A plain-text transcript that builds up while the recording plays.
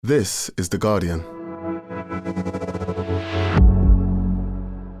This is The Guardian.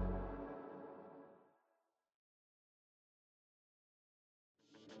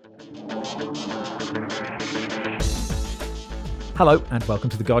 Hello and welcome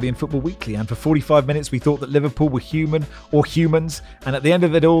to The Guardian Football Weekly, and for 45 minutes we thought that Liverpool were human or humans, and at the end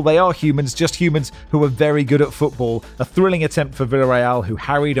of it all they are humans, just humans who are very good at football. A thrilling attempt for Villarreal, who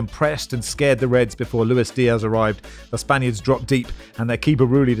harried and pressed and scared the Reds before Luis Diaz arrived. The Spaniards dropped deep and their keeper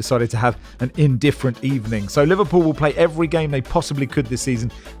Rulli decided to have an indifferent evening. So Liverpool will play every game they possibly could this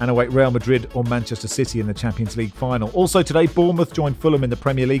season and await Real Madrid or Manchester City in the Champions League final. Also today, Bournemouth joined Fulham in the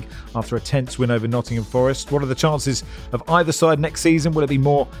Premier League after a tense win over Nottingham Forest. What are the chances of either side next season? Will it be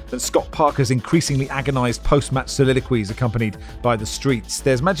more than Scott Parker's increasingly agonised post-match soliloquies accompanied by the streets?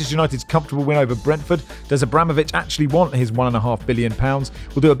 There's Manchester United's comfortable win over Brentford. Does Abramovich actually want his £1.5 billion?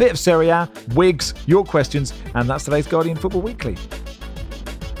 We'll do a bit of Serie A, wigs, your questions, and that's today's Guardian Football Weekly.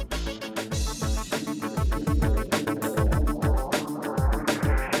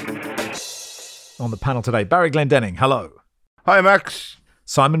 On the panel today, Barry Glendenning, hello. Hi, Max.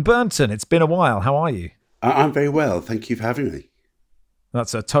 Simon Burnton, it's been a while. How are you? I'm very well. Thank you for having me.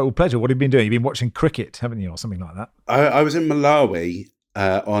 That's a total pleasure. What have you been doing? You've been watching cricket, haven't you, or something like that? I was in Malawi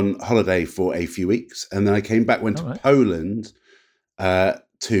on holiday for a few weeks, and then I came back, went to Poland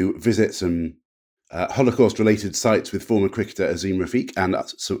to visit some Holocaust-related sites with former cricketer Azim Rafiq and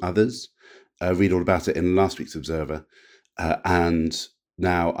some others. Read all about it in last week's Observer. And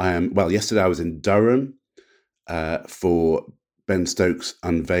now yesterday I was in Durham for Ben Stokes'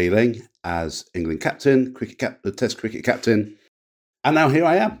 unveiling as England captain, Test cricket captain. And now here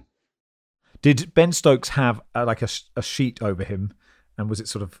I am. Did Ben Stokes have a sheet over him, and was it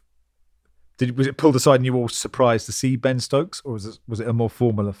sort of was it pulled aside and you were all surprised to see Ben Stokes, or was it a more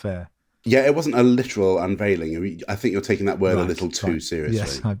formal affair? Yeah, it wasn't a literal unveiling. I think you're taking that word a little too seriously.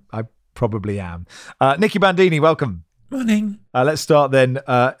 Yes, I probably am. Nicky Bandini, welcome. Morning. Let's start then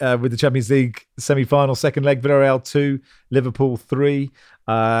with the Champions League semi-final, second leg, Villarreal 2, Liverpool 3.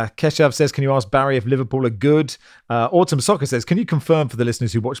 Keshav says, can you ask Barry if Liverpool are good? Autumn Soccer says, can you confirm for the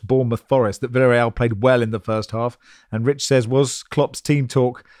listeners who watched Bournemouth Forest that Villarreal played well in the first half? And Rich says, was Klopp's team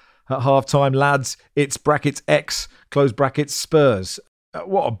talk at half-time, lads, it's brackets X, close brackets Spurs.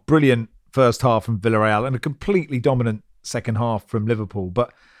 What a brilliant first half from Villarreal and a completely dominant second half from Liverpool.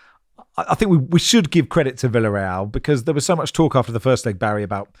 But I think we should give credit to Villarreal because there was so much talk after the first leg, Barry,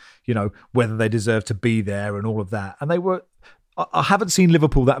 about, whether they deserve to be there and all of that. And I haven't seen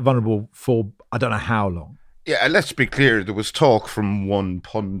Liverpool that vulnerable for I don't know how long. Yeah, let's be clear. There was talk from one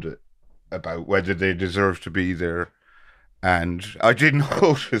pundit about whether they deserve to be there. And I did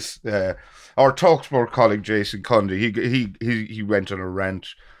notice our TalkSport colleague, Jason Cundy, he went on a rant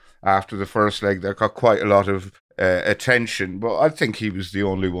after the first leg that got quite a lot of attention, but I think he was the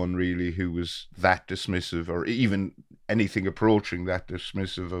only one really who was that dismissive or even anything approaching that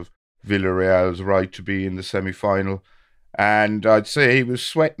dismissive of Villarreal's right to be in the semi-final. And I'd say he was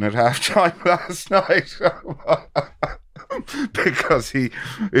sweating at half-time last night because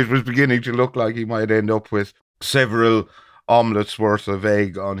it was beginning to look like he might end up with several omelettes worth of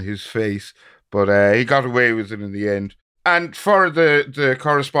egg on his face, but he got away with it in the end. And for the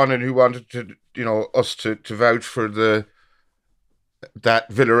correspondent who wanted to, us to vouch for that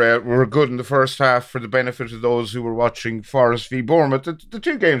Villarreal were good in the first half for the benefit of those who were watching Forest v Bournemouth, the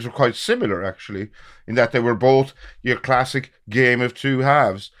two games were quite similar, actually, in that they were both your classic game of two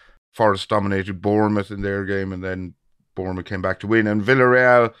halves. Forest dominated Bournemouth in their game, and then Bournemouth came back to win. And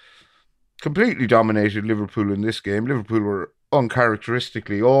Villarreal completely dominated Liverpool in this game. Liverpool were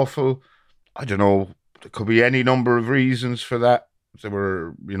uncharacteristically awful. I don't know. There could be any number of reasons for that. There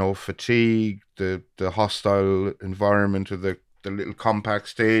were, fatigue, the hostile environment of the little compact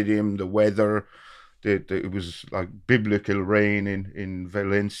stadium, the weather. It was like biblical rain in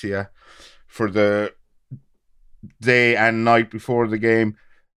Valencia for the day and night before the game.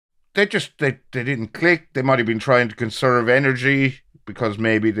 They didn't click. They might have been trying to conserve energy because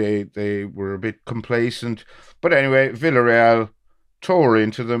maybe they were a bit complacent. But anyway, Villarreal tore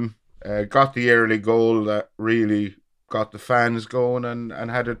into them. Got the early goal that really got the fans going and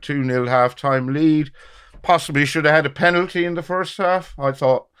had a 2-0 half-time lead. Possibly should have had a penalty in the first half. I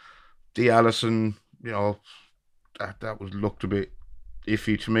thought the Allison, that looked a bit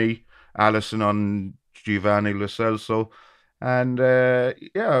iffy to me. Allison on Giovanni Lo Celso. And I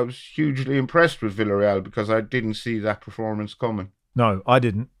was hugely impressed with Villarreal because I didn't see that performance coming. No, I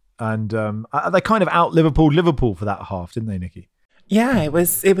didn't. And they kind of out Liverpool for that half, didn't they, Nicky? Yeah, it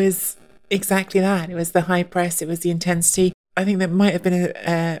was exactly that. It was the high press. It was the intensity. I think there might have been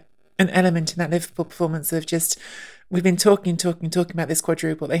an element in that Liverpool performance of just we've been talking about this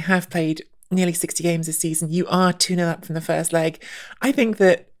quadruple. They have played nearly 60 games this season. You are 2-0 up from the first leg. I think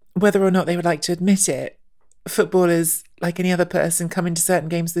that whether or not they would like to admit it, footballers, like any other person, come into certain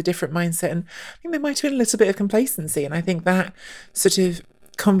games with a different mindset. And I think there might have been a little bit of complacency. And I think that sort of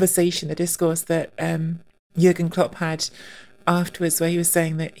conversation, the discourse that Jurgen Klopp had afterwards, where he was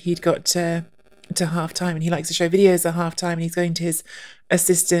saying that he'd got to half time and he likes to show videos at half time, and he's going to his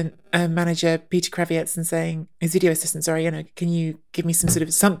assistant manager Peter Krawiecz and saying, his video assistant, sorry, can you give me some sort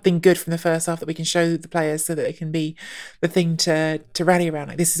of something good from the first half that we can show the players so that it can be the thing to rally around,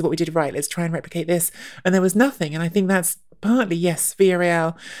 like, this is what we did right, let's try and replicate this. And there was nothing. And I think that's partly, yes,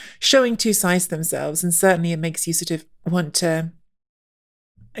 Villarreal showing two sides to themselves, and certainly it makes you sort of want to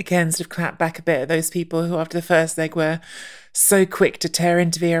again sort of clap back a bit at those people who after the first leg were so quick to tear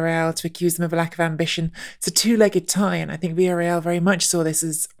into Villarreal, to accuse them of a lack of ambition. It's a two-legged tie, and I think Villarreal very much saw this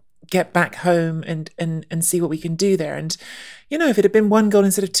as get back home and see what we can do there. And, if it had been 1 goal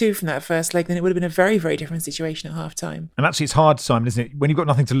instead of 2 from that first leg, then it would have been a very, very different situation at half-time. And actually it's hard, Simon, isn't it? When you've got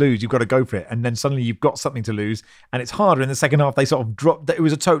nothing to lose, you've got to go for it. And then suddenly you've got something to lose, and it's harder. In the second half, they sort of dropped. It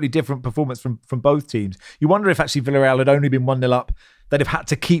was a totally different performance from both teams. You wonder if actually Villarreal had only been 1-0 up, they'd have had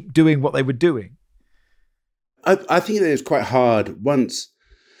to keep doing what they were doing. I think that it's quite hard once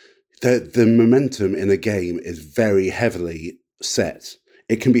the momentum in a game is very heavily set.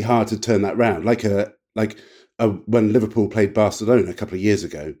 It can be hard to turn that round. Like when Liverpool played Barcelona a couple of years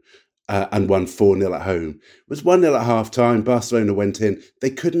ago and won 4-0 at home. It was 1-0 at half time. Barcelona went in. They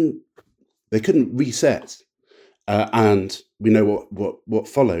couldn't reset. And we know what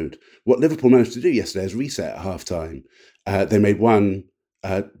followed. What Liverpool managed to do yesterday is reset at half time. They made one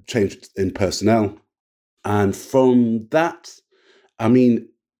change in personnel. And from that, I mean,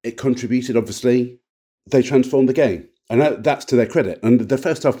 it contributed, obviously. They transformed the game. And that's to their credit. And the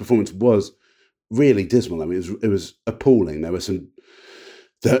first half performance was really dismal. I mean, it was appalling. There were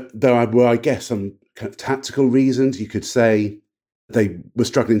there were, I guess, some kind of tactical reasons. You could say they were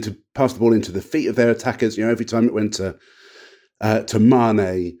struggling to pass the ball into the feet of their attackers. Every time it went to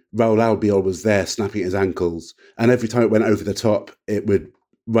Mane, Raul Albiol was there snapping at his ankles. And every time it went over the top, it would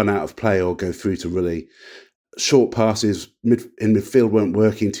run out of play or go through to Rulli. Short passes in midfield weren't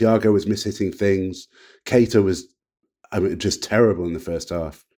working. Thiago was mishitting things. Keita was just terrible in the first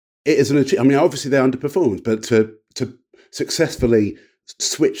half. It is obviously they underperformed, but to successfully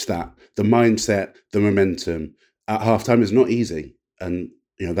switch that, the mindset, the momentum at halftime is not easy. And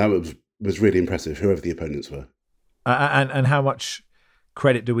that was really impressive, whoever the opponents were. And how much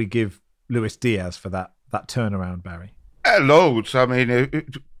credit do we give Luis Diaz for that turnaround, Barry? Loads. I mean,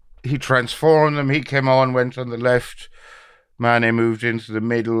 he transformed them. He came on, went on the left. Mane moved into the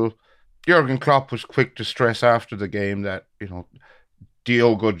middle. Jurgen Klopp was quick to stress after the game that,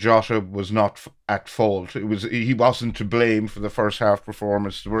 Diogo Jota was not at fault. He wasn't to blame for the first half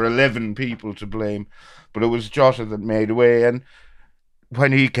performance. There were 11 people to blame, but it was Jota that made away. And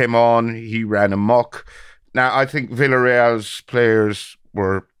when he came on, he ran amok. Now, I think Villarreal's players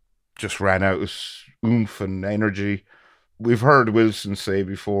just ran out of oomph and energy. We've heard Wilson say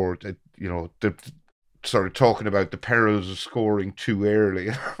before that, they're sort of talking about the perils of scoring too early.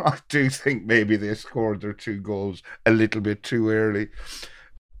 I do think maybe they scored their 2 goals a little bit too early.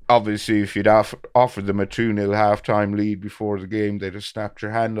 Obviously, if you'd offered them a 2-0 half-time lead before the game, they'd have snapped your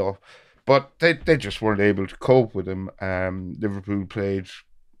hand off. But they just weren't able to cope with them. Liverpool played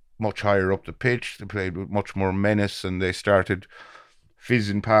much higher up the pitch. They played with much more menace, and they started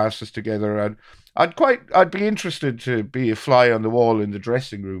fizzing passes together. And I'd be interested to be a fly on the wall in the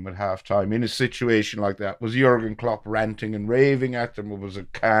dressing room at halftime in a situation like that. Was Jurgen Klopp ranting and raving at them, or was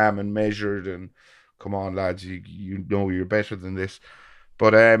it calm and measured and come on lads, you know you're better than this?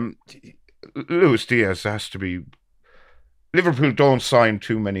 But Luis Diaz has to be. Liverpool don't sign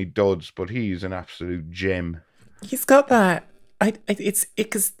too many duds, but he's an absolute gem. He's got that.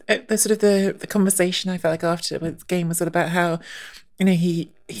 Because the sort of the conversation I felt like after the game was all about how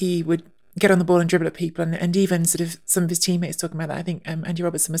he would get on the ball and dribble at people, and even sort of some of his teammates talking about that. I think Andy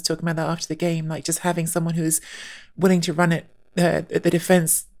Robertson was talking about that after the game, like just having someone who's willing to run it, the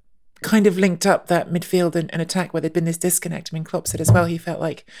defence kind of linked up that midfield and attack where there'd been this disconnect. I mean, Klopp said as well he felt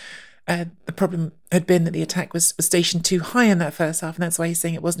like the problem had been that the attack was stationed too high in that first half, and that's why he's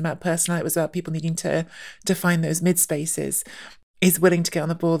saying it wasn't about personnel, it was about people needing to find those mid spaces. He's willing to get on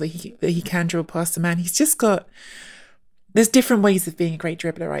the ball, that he can dribble past the man. He's just got. There's different ways of being a great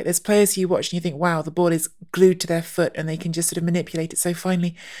dribbler, right? There's players who you watch and you think, wow, the ball is glued to their foot and they can just sort of manipulate it so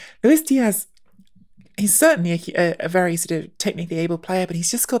finely. Luis Diaz, he's certainly a very sort of technically able player, but he's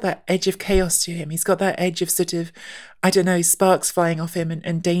just got that edge of chaos to him. He's got that edge of sort of, I don't know, sparks flying off him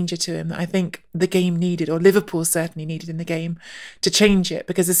and danger to him that I think the game needed, or Liverpool certainly needed in the game to change it.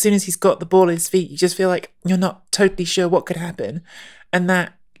 Because as soon as he's got the ball at his feet, you just feel like you're not totally sure what could happen. And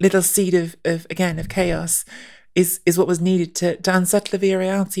that little seed of chaos is what was needed to unsettle a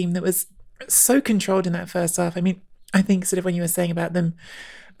Villarreal team that was so controlled in that first half. I mean, I think sort of when you were saying about them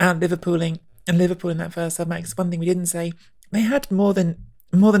out-Liverpooling and Liverpool in that first half, Max, one thing we didn't say, they had more than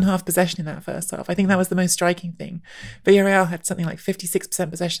half possession in that first half. I think that was the most striking thing. Villarreal had something like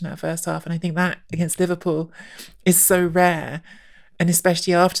 56% possession in that first half, and I think that against Liverpool is so rare, and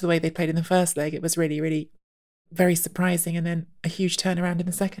especially after the way they played in the first leg, it was really, really very surprising, and then a huge turnaround in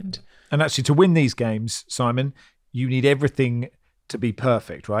the second. And actually, to win these games, Simon, you need everything to be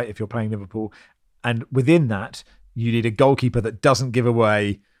perfect, right? If you're playing Liverpool, and within that, you need a goalkeeper that doesn't give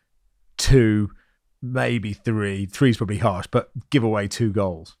away 2, maybe 3. 3 is probably harsh, but give away 2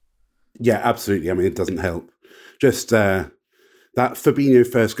 goals. Yeah, absolutely. I mean, it doesn't help. Just that Fabinho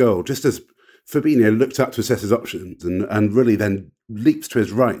first goal, just as Fabinho looked up to assess his options and really then leaps to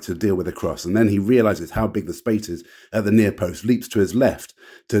his right to deal with a cross, and then he realises how big the space is at the near post, leaps to his left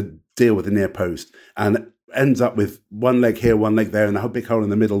to deal with the near post, and ends up with one leg here, one leg there, and a big hole in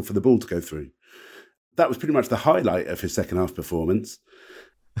the middle for the ball to go through. That was pretty much the highlight of his second half performance.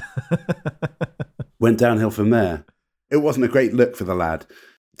 Went downhill from there. It wasn't a great look for the lad.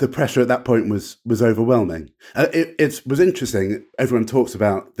 The pressure at that point was overwhelming. It was interesting. Everyone talks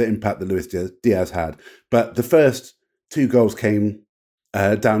about the impact that Luis Diaz had, but the first 2 goals came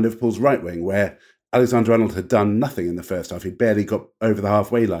down Liverpool's right wing, where Alexander-Arnold had done nothing in the first half. He'd barely got over the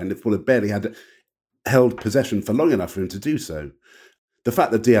halfway line. Liverpool had barely had held possession for long enough for him to do so. The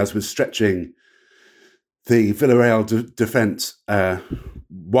fact that Diaz was stretching the Villarreal defence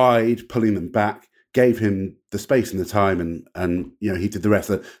wide, pulling them back, gave him the space and the time, and he did the rest.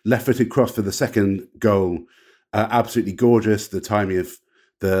 The left-footed cross for the second goal, absolutely gorgeous. The timing of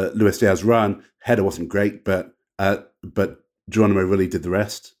the Luis Diaz run, header wasn't great, but Geronimo really did the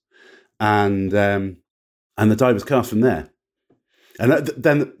rest, and the die was cast from there. And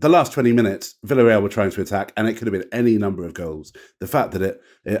then the last 20 minutes, Villarreal were trying to attack, and it could have been any number of goals. The fact that it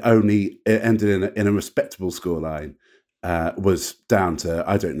ended in a respectable scoreline was down to,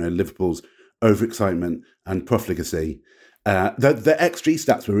 I don't know, Liverpool's overexcitement and profligacy. The XG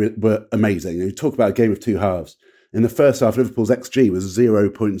stats were amazing. You talk about a game of 2 halves. In the first half, Liverpool's XG was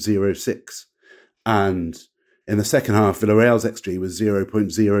 0.06. And in the second half, Villarreal's XG was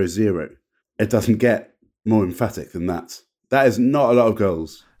 0.00. It doesn't get more emphatic than that. That is not a lot of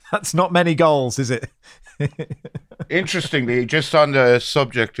goals. That's not many goals, is it? Interestingly, just on the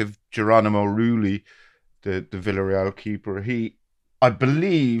subject of Geronimo Rulli, the Villarreal keeper, I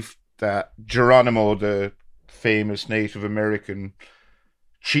believe that Geronimo, the famous Native American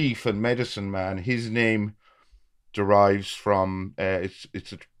chief and medicine man, his name derives from, it's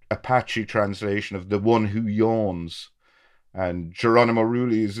an Apache translation of the one who yawns. And Geronimo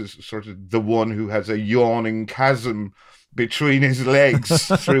Rulli is sort of the one who has a yawning chasm between his legs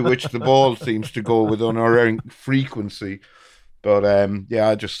through which the ball seems to go with unerring frequency. But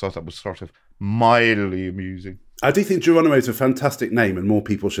I just thought that was sort of mildly amusing. I do think Geronimo is a fantastic name and more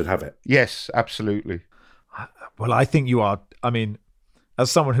people should have it. Yes, absolutely. Well, I think you are. I mean,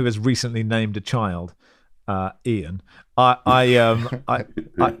 as someone who has recently named a child, Ian, I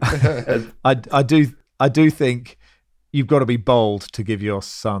do think you've got to be bold to give your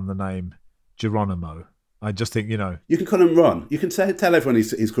son the name Geronimo. I just think, You can call him Ron. You can tell everyone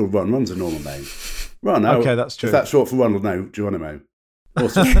he's called Ron. Ron's a normal name. Ron. Okay, that's true. Is that short for Ron or no? Geronimo.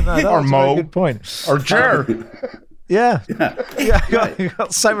 Awesome. Or Mo. Good point. Or Jer. Yeah. You've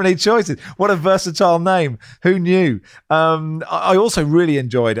got so many choices. What a versatile name. Who knew? I also really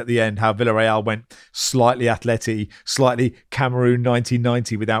enjoyed at the end how Villarreal went slightly athletic, slightly Cameroon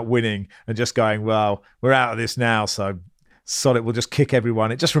 1990 without winning and just going, well, we're out of this now, so solid, we'll just kick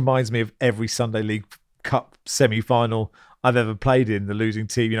everyone. It just reminds me of every Sunday League Cup semi-final I've ever played in, the losing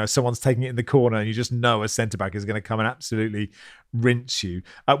team. Someone's taking it in the corner and you just know a centre-back is going to come and absolutely rinse you.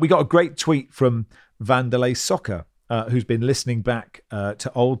 We got a great tweet from Vanderlei Soccer, who's been listening back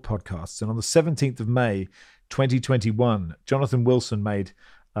to old podcasts. And on the 17th of May, 2021, Jonathan Wilson made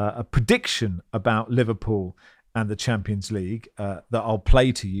a prediction about Liverpool and the Champions League that I'll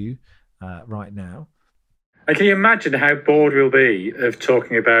play to you right now. And can you imagine how bored we'll be of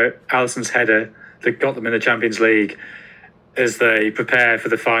talking about Alisson's header that got them in the Champions League as they prepare for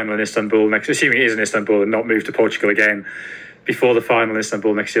the final in Istanbul next, assuming it is in Istanbul and not move to Portugal again. before the final in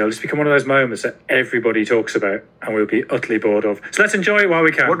Istanbul next year. It'll just become one of those moments that everybody talks about and we'll be utterly bored of. So let's enjoy it while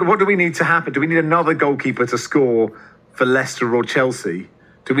we can. What do we need to happen? Do we need another goalkeeper to score for Leicester or Chelsea?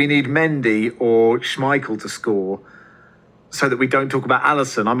 Do we need Mendy or Schmeichel to score so that we don't talk about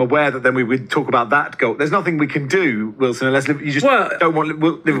Alisson? I'm aware that then we would talk about that goal. There's nothing we can do, Wilson, unless you just don't want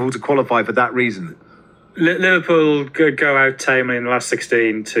Liverpool to qualify for that reason. Liverpool go out tamely in the last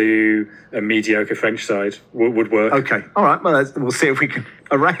 16 to a mediocre French side would work. Okay, all right. Well, we'll see if we can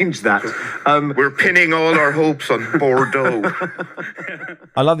arrange that. We're pinning all our hopes on Bordeaux.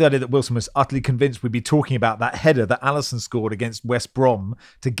 I love the idea that Wilson was utterly convinced we'd be talking about that header that Alisson scored against West Brom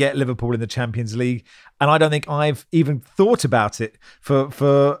to get Liverpool in the Champions League. And I don't think I've even thought about it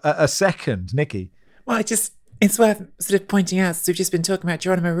for a second. Nikki? Well, it's worth sort of pointing out, so we've just been talking about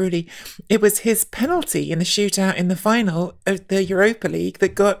Geronimo Rulli, it was his penalty in the shootout in the final of the Europa League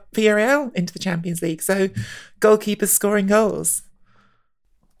that got Villarreal into the Champions League. So goalkeepers scoring goals.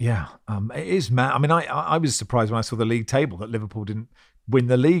 Yeah, it is mad. I mean, I was surprised when I saw the league table that Liverpool didn't win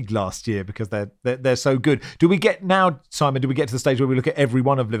the league last year because they're so good. Do we get now, Simon, do we get to the stage where we look at every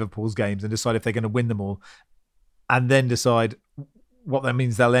one of Liverpool's games and decide if they're going to win them all and then decide what that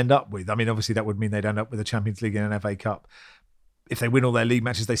means they'll end up with? I mean, obviously that would mean they'd end up with a Champions League and an FA Cup. If they win all their league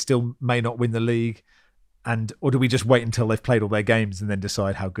matches, they still may not win the league. Or do we just wait until they've played all their games and then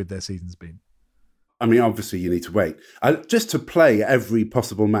decide how good their season's been? I mean, obviously you need to wait. Just to play every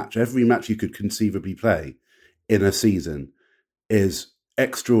possible match, every match you could conceivably play in a season is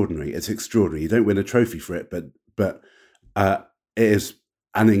extraordinary. It's extraordinary. You don't win a trophy for it, but it is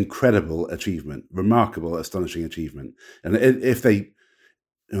an incredible achievement, remarkable, astonishing achievement. And if they,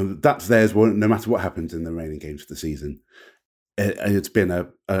 that's theirs, no matter what happens in the remaining games of the season. It's been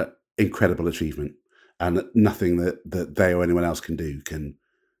a incredible achievement, and nothing that they or anyone else can do can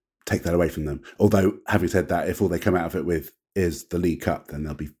take that away from them. Although, having said that, if all they come out of it with is the League Cup, then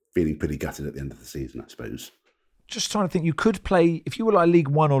they'll be feeling pretty gutted at the end of the season, I suppose. Just trying to think, you could play, if you were like a League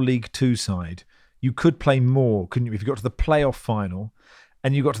One or League Two side, you could play more, couldn't you? If you got to the playoff final,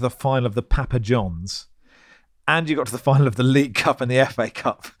 and you got to the final of the Papa John's, and you got to the final of the League Cup and the FA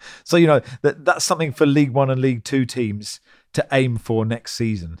Cup. So, that's something for League One and League Two teams to aim for next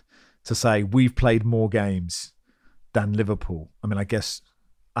season, to say, we've played more games than Liverpool. I mean, I guess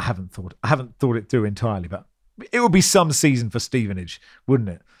I haven't thought it through entirely, but it would be some season for Stevenage, wouldn't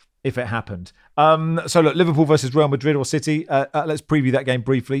it, if it happened? So look, Liverpool versus Real Madrid or City. Let's preview that game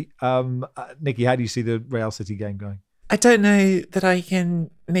briefly. Nikki, how do you see the Real City game going? I don't know that I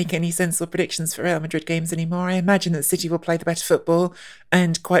can make any sensible predictions for Real Madrid games anymore. I imagine that City will play the better football,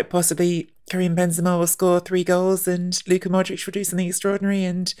 and quite possibly Karim Benzema will score 3 goals and Luka Modric will do something extraordinary,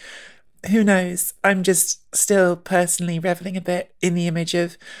 and who knows? I'm just still personally reveling a bit in the image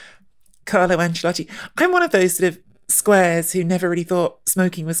of Carlo Ancelotti. I'm one of those sort of squares who never really thought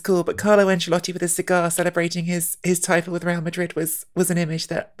smoking was cool, but Carlo Ancelotti with a cigar celebrating his title with Real Madrid was an image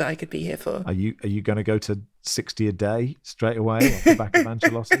that I could be here for. Are you going to go to 60 a day straight away off the back of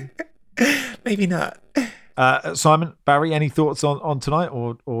Ancelotti? Maybe not. Simon, Barry, any thoughts on tonight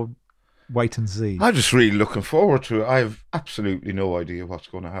or wait and see? I'm just really looking forward to it. I have absolutely no idea what's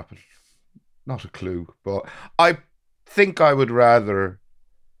going to happen. Not a clue. But I think I would rather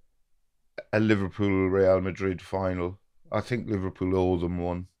a Liverpool-Real Madrid final. I think Liverpool owe them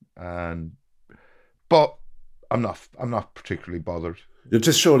one, but I'm not particularly bothered.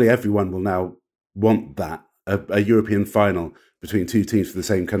 Just surely everyone will now want that, a European final between two teams from the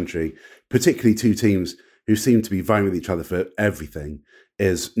same country, particularly two teams who seem to be vying with each other for everything,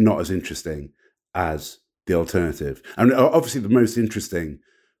 is not as interesting as the alternative. And obviously the most interesting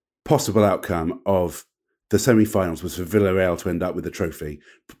possible outcome of the semi-finals was for Villarreal to end up with a trophy,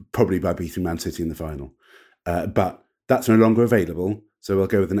 probably by beating Man City in the final. But that's no longer available, so we'll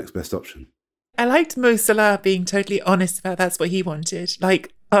go with the next best option. I liked Mo Salah being totally honest about that's what he wanted.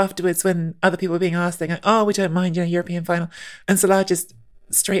 Like afterwards when other people were being asked, they're going, oh, we don't mind, European final. And Salah just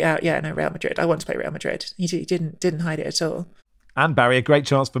straight out, Real Madrid. I want to play Real Madrid. He didn't hide it at all. And Barry, a great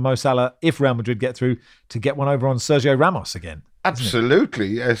chance for Mo Salah, if Real Madrid get through, to get one over on Sergio Ramos again. Absolutely,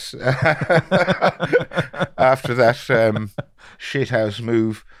 yes. After that shithouse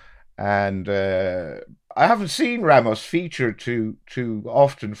move. And I haven't seen Ramos feature too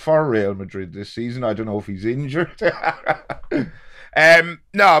often for Real Madrid this season. I don't know if he's injured. I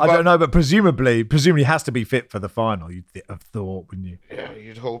don't know, but presumably he has to be fit for the final, you'd have thought, wouldn't you? Yeah,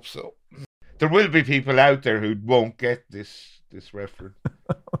 you'd hope so. There will be people out there who won't get this reference.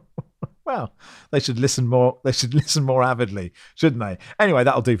 Well, they should listen more. They should listen more avidly, shouldn't they? Anyway,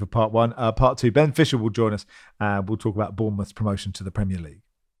 that'll do for part one. Part two, Ben Fisher will join us. We'll talk about Bournemouth's promotion to the Premier League.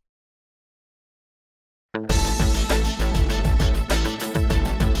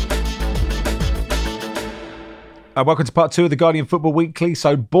 Welcome to part 2 of the Guardian Football Weekly.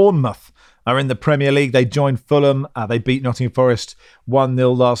 So Bournemouth are in the Premier League. They joined Fulham. They beat Nottingham Forest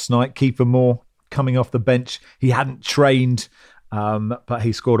 1-0 last night. Kiefer Moore coming off the bench. He hadn't trained, but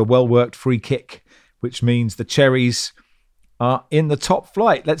he scored a well-worked free kick, which means the Cherries are in the top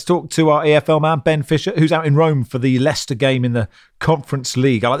flight. Let's talk to our EFL man, Ben Fisher, who's out in Rome for the Leicester game in the Conference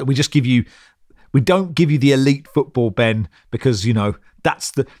League. I like that we don't give you the elite football, Ben, because, you know,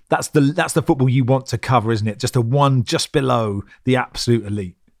 that's the football you want to cover, isn't it? Just a one just below the absolute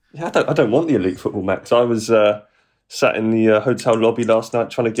elite. Yeah, I don't want the elite football, Max. I was sat in the hotel lobby last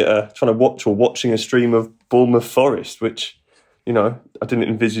night trying to watching a stream of Bournemouth Forest, which, you know, I didn't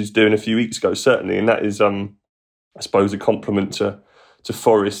envisage doing a few weeks ago, certainly. And that is, I suppose, a compliment to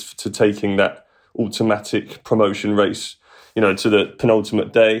Forest for taking that automatic promotion race, you know, to the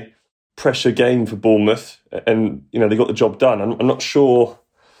penultimate day. Pressure game for Bournemouth, and, you know, they got the job done. I'm not sure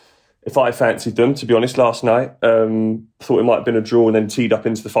if I fancied them, to be honest, last night. Thought it might have been a draw and then teed up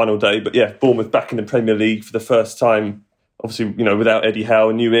into the final day. But yeah, Bournemouth back in the Premier League for the first time, obviously, you know, without Eddie Howe,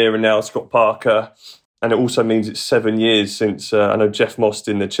 a new era now, Scott Parker. And it also means it's 7 years since, I know Jeff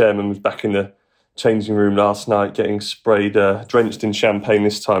Mostyn, the chairman, was back in the changing room last night getting sprayed, drenched in champagne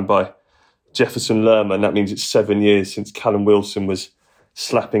this time by Jefferson Lerma. And that means it's 7 years since Callum Wilson was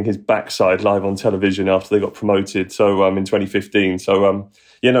slapping his backside live on television after they got promoted. So in 2015. So,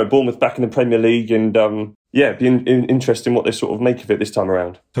 Bournemouth back in the Premier League, and it'd be interesting what they sort of make of it this time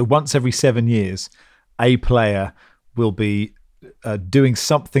around. So once every 7 years, a player will be doing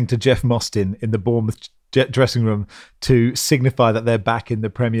something to Jeff Mostyn in the Bournemouth dressing room to signify that they're back in the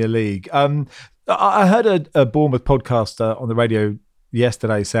Premier League. I heard a Bournemouth podcaster on the radio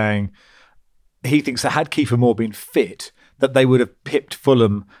yesterday saying he thinks that had Kiefer Moore been fit, that they would have pipped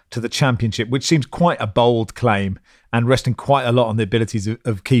Fulham to the Championship, which seems quite a bold claim and resting quite a lot on the abilities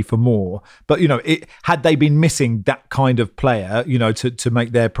of Kiefer Moore. But, you know, had they been missing that kind of player, you know, to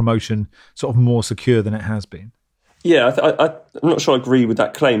make their promotion sort of more secure than it has been. Yeah, I'm not sure I agree with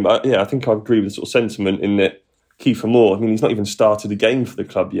that claim, but yeah, I think I agree with the sort of sentiment in that Kiefer Moore, I mean, he's not even started a game for the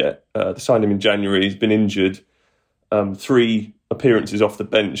club yet. They signed him in January. He's been injured. 3 appearances off the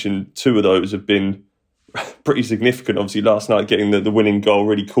bench, and 2 of those have been pretty significant. Obviously, last night getting the winning goal,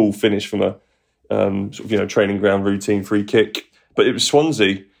 really cool finish from a training ground routine free kick. But it was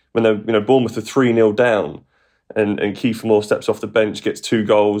Swansea when Bournemouth are 3-0 down, and Kiefer Moore steps off the bench, gets 2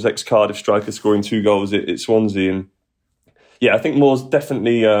 goals. Ex-Cardiff striker scoring 2 goals at Swansea, and yeah, I think Moore's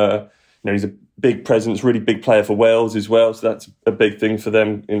definitely he's a big presence, really big player for Wales as well. So that's a big thing for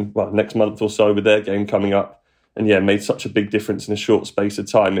them in next month or so with their game coming up. And yeah, made such a big difference in a short space of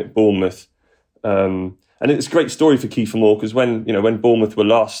time at Bournemouth. And it's a great story for Kiefer Moore, because when Bournemouth were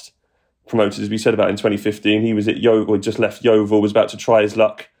last promoted, as we said about in 2015, he was at Yeovil, just left Yeovil, was about to try his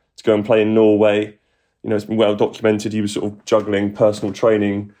luck to go and play in Norway. You know, it's been well documented. He was sort of juggling personal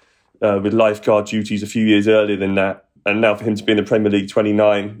training with lifeguard duties a few years earlier than that. And now for him to be in the Premier League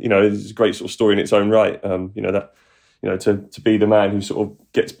 29, you know, it's a great sort of story in its own right. To be the man who sort of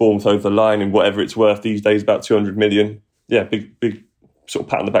gets Bournemouth over the line in whatever it's worth these days, about 200 million. Yeah, big sort of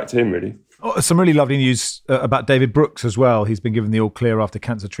pat on the back to him, really. Some really lovely news about David Brooks as well. He's been given the all clear after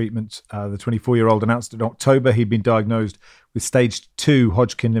cancer treatment. The 24-year-old announced in October he'd been diagnosed with stage 2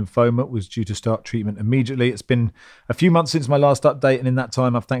 Hodgkin lymphoma, was due to start treatment immediately. It's been a few months since my last update, and in that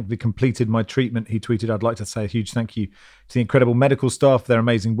time I've thankfully completed my treatment. He tweeted, "I'd like to say a huge thank you to the incredible medical staff for their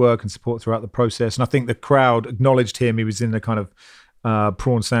amazing work and support throughout the process." And I think the crowd acknowledged him. He was in the kind of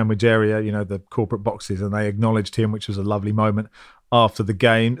prawn sandwich area, you know, the corporate boxes, and they acknowledged him, which was a lovely moment after the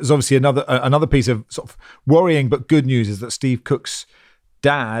game. There's obviously another piece of sort of worrying but good news is that Steve Cook's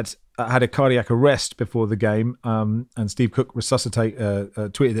dad had a cardiac arrest before the game, and Steve Cook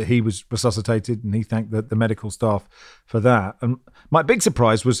tweeted that he was resuscitated, and he thanked the medical staff for that. And my big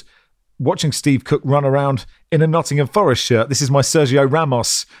surprise was watching Steve Cook run around in a Nottingham Forest shirt. This is my Sergio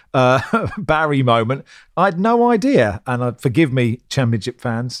Ramos Barry moment. I had no idea, and forgive me, Championship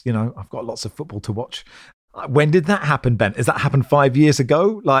fans, you know, I've got lots of football to watch. When did that happen, Ben? Has that happened 5 years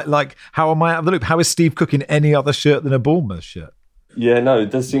ago? Like, how am I out of the loop? How is Steve Cook in any other shirt than a Bournemouth shirt? Yeah, no,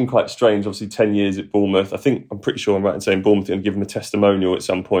 it does seem quite strange. Obviously, 10 years at Bournemouth. I'm pretty sure I'm right in saying Bournemouth are going to give him a testimonial at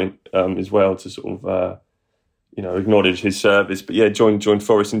some point as well to sort of, acknowledge his service. But yeah, joined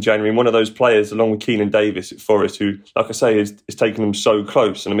Forest in January. And one of those players, along with Keenan Davis at Forest, who, like I say, is taking them so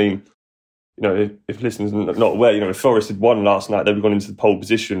close. And I mean, you know, if listeners are not aware, you know, if Forest had won last night, they would have gone into the pole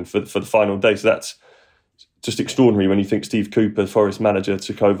position for the final day. So that's just extraordinary when you think Steve Cooper, Forest manager,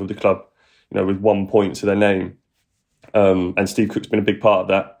 took over the club, you know, with 1 point to their name. And Steve Cook's been a big part of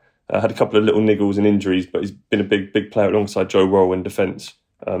that. Had a couple of little niggles and injuries, but he's been a big player alongside Joe Worrell in defence.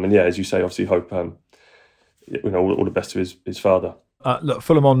 And yeah, as you say, obviously hope all the best to his father. Look,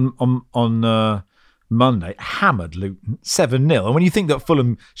 Fulham on Monday hammered Luton 7-0. And when you think that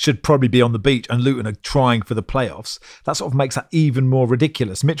Fulham should probably be on the beach and Luton are trying for the playoffs, that sort of makes that even more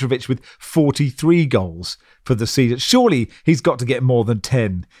ridiculous. Mitrovic with 43 goals for the season. Surely he's got to get more than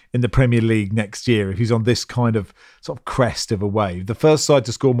 10 in the Premier League next year if he's on this kind of sort of crest of a wave. The first side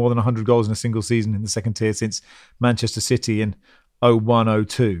to score more than 100 goals in a single season in the second tier since Manchester City in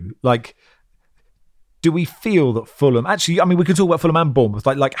 01-02. Do we feel that Fulham... Actually, I mean, we could talk about Fulham and Bournemouth.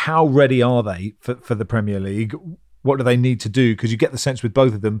 Like how ready are they for the Premier League? What do they need to do? Because you get the sense with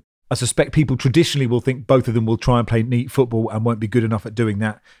both of them, I suspect people traditionally will think both of them will try and play neat football and won't be good enough at doing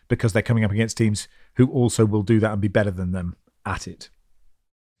that because they're coming up against teams who also will do that and be better than them at it.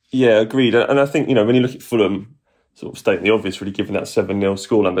 Yeah, agreed. And I think, when you look at Fulham, sort of stating the obvious, really, given that 7-0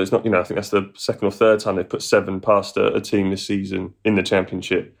 scoreline, but it's not, I think that's the second or third time they've put 7 past a team this season in the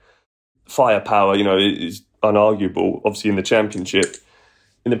Championship. Firepower, is unarguable, obviously, in the Championship.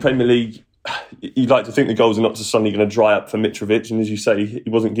 In the Premier League, you'd like to think the goals are not just suddenly going to dry up for Mitrovic. And as you say, he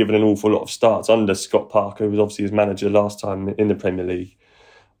wasn't given an awful lot of starts under Scott Parker, who was obviously his manager last time in the Premier League.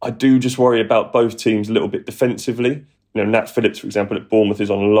 I do just worry about both teams a little bit defensively. Nat Phillips, for example, at Bournemouth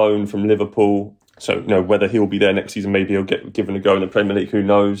is on loan from Liverpool. So, whether he'll be there next season, maybe he'll get given a go in the Premier League, who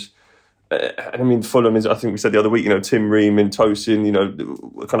knows? I mean, Fulham is, I think we said the other week, Tim Ream and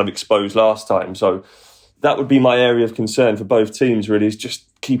Tosin, were kind of exposed last time. So that would be my area of concern for both teams, really, is just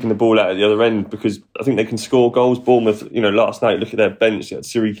keeping the ball out at the other end, because I think they can score goals. Bournemouth, last night, look at their bench. You had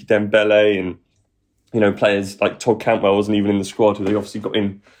Siriki Dembele and, players like Todd Cantwell wasn't even in the squad, who they obviously got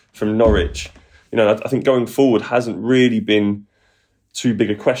in from Norwich. I think going forward hasn't really been too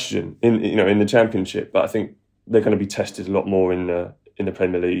big a question in the Championship, but I think they're going to be tested a lot more in the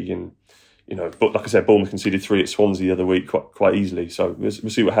Premier League. And but like I said, Bournemouth conceded 3 at Swansea the other week quite easily. So we'll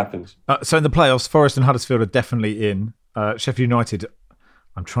see what happens. So in the playoffs, Forest and Huddersfield are definitely in. Sheffield United,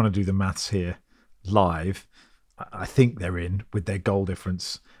 I'm trying to do the maths here live. I think they're in with their goal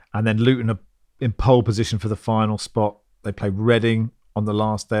difference. And then Luton are in pole position for the final spot. They play Reading on the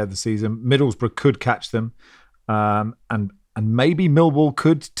last day of the season. Middlesbrough could catch them. And maybe Millwall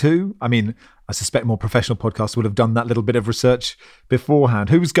could too. I mean, I suspect more professional podcasts would have done that little bit of research beforehand.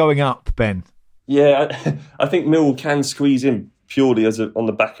 Who's going up, Ben? Yeah, I think Millwall can squeeze in purely on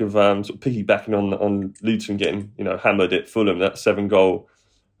the back of sort of piggybacking on Luton getting hammered at Fulham. That 7-goal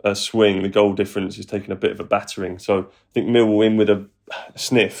swing, the goal difference is taking a bit of a battering. So I think Millwall in with a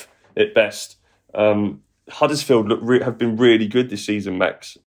sniff at best. Huddersfield have been really good this season,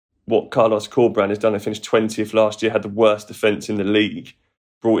 Max. What Carlos Corberán has done, they finished 20th last year, had the worst defence in the league,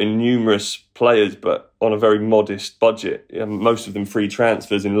 brought in numerous players, but on a very modest budget, most of them free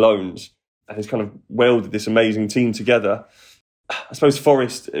transfers and loans, and has kind of welded this amazing team together. I suppose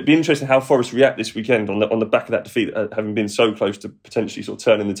Forest, it'd be interesting how Forest react this weekend on the back of that defeat, having been so close to potentially sort of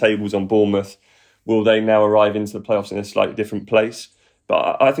turning the tables on Bournemouth. Will they now arrive into the playoffs in a slightly different place?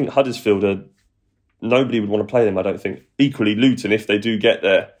 But I think Huddersfield, nobody would want to play them, I don't think. Equally, Luton, if they do get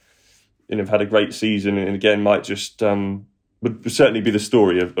there, have had a great season, and again might just would certainly be the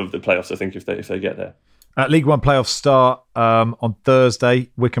story of the playoffs, I think, if they get there. League One playoffs start on Thursday.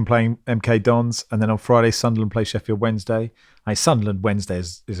 Wycombe playing MK Dons, and then on Friday Sunderland play Sheffield Wednesday. Sunderland Wednesday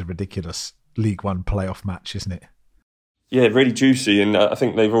is a ridiculous League One playoff match, isn't it? Yeah, really juicy, and I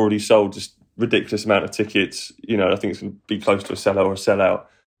think they've already sold just ridiculous amount of tickets. I think it's going to be close to a sellout or a sellout.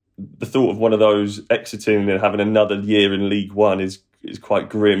 The thought of one of those exiting and having another year in League One is quite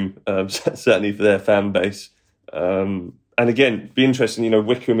grim, certainly for their fan base. And again, be interesting,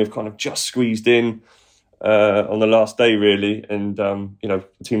 Wycombe have kind of just squeezed in on the last day, really. And, a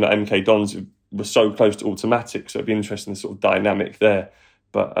team like MK Dons was so close to automatic. So it'd be interesting, the sort of dynamic there.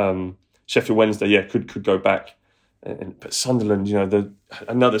 But Sheffield Wednesday, could go back. But Sunderland,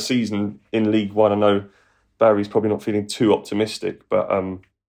 another season in League One. I know Barry's probably not feeling too optimistic, but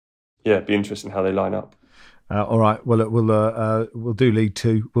it'd be interesting how they line up. All right. Well, we'll do League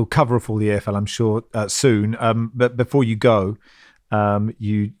Two. We'll cover off all the AFL, I'm sure, soon. But before you go,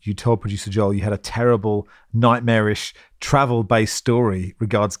 you told producer Joel you had a terrible, nightmarish, travel-based story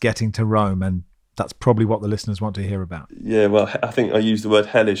regards getting to Rome, and that's probably what the listeners want to hear about. Yeah. Well, I think I used the word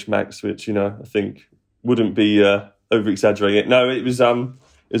hellish, Max, which I think wouldn't be over-exaggerating it. No, it was a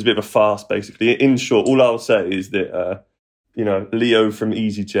bit of a farce, basically. In short, all I'll say is that Leo from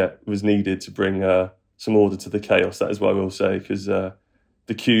EasyJet was needed to bring some order to the chaos. That is what I will say, because the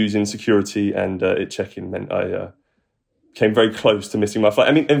queues in security and at check-in meant I came very close to missing my flight.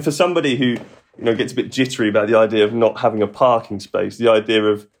 I mean, and for somebody who gets a bit jittery about the idea of not having a parking space, the idea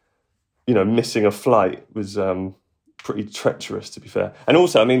of missing a flight was pretty treacherous, to be fair. And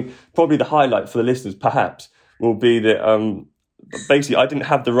also, I mean, probably the highlight for the listeners, perhaps, will be that basically I didn't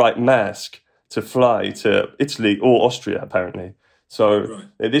have the right mask to fly to Italy or Austria, apparently. So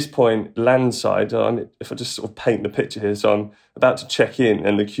at this point, landside, if I just sort of paint the picture here, so I'm about to check in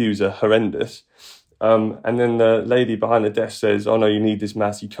and the queues are horrendous. And then the lady behind the desk says, "Oh no, you need this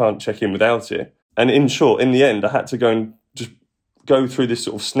mask, you can't check in without it." And in short, in the end, I had to go and just go through this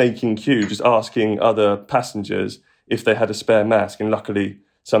sort of snaking queue, just asking other passengers if they had a spare mask. And luckily,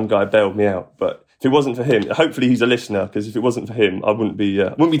 some guy bailed me out. But if it wasn't for him, hopefully he's a listener, because if it wasn't for him, I wouldn't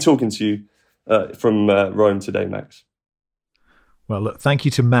be talking to you from Rome today, Max. Well, look, thank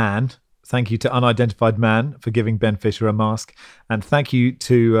you to Man. Thank you to Unidentified Man for giving Ben Fisher a mask. And thank you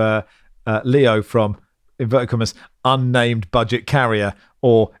to Leo from, inverted commas, unnamed budget carrier,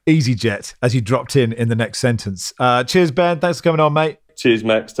 or EasyJet, as you dropped in the next sentence. Cheers, Ben. Thanks for coming on, mate. Cheers,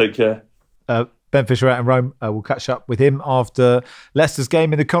 Max. Take care. Ben Fisher out in Rome. We'll catch up with him after Leicester's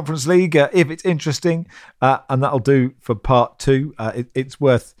game in the Conference League, if it's interesting. And that'll do for part 2. It's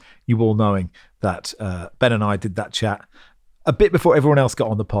worth you all knowing that Ben and I did that chat a bit before everyone else got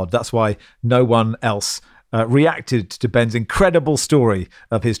on the pod. That's why no one else reacted to Ben's incredible story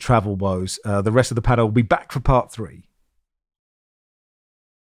of his travel woes. The rest of the panel will be back for part 3.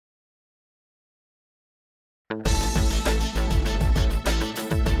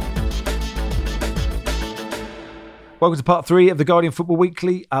 Welcome to part 3 of the Guardian Football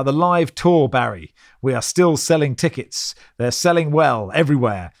Weekly, the live tour, Barry. We are still selling tickets. They're selling well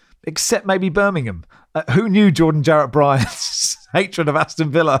everywhere, except maybe Birmingham. Who knew Jordan Jarrett Bryant's hatred of Aston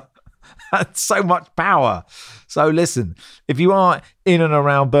Villa had so much power? So listen, if you are in and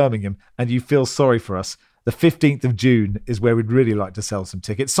around Birmingham and you feel sorry for us, the 15th of June is where we'd really like to sell some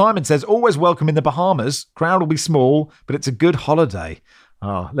tickets. Simon says, always welcome in the Bahamas. Crowd will be small, but it's a good holiday.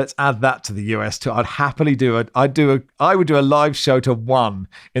 Oh, let's add that to the US too. I'd happily do it. I would do a live show to 1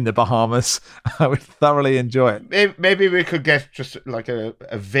 in the Bahamas. I would thoroughly enjoy it. Maybe we could get just like a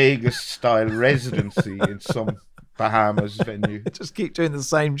Vegas-style residency in some Bahamas venue. Just keep doing the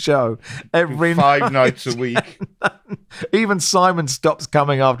same show every 5 nights a week. Even Simon stops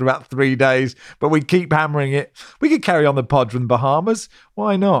coming after about 3 days, but we keep hammering it. We could carry on the pod from the Bahamas.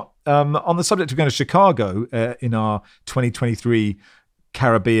 Why not? On the subject of going to Chicago in our 2023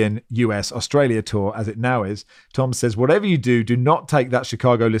 Caribbean, US, Australia tour, as it now is, Tom says, whatever you do, do not take that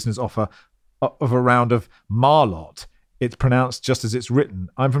Chicago listeners' offer of a round of Marlot. It's pronounced just as it's written.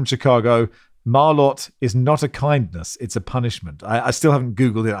 I'm from Chicago. Marlot is not a kindness, it's a punishment. I still haven't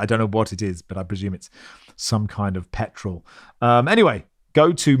Googled it. I don't know what it is, but I presume it's some kind of petrol. Anyway,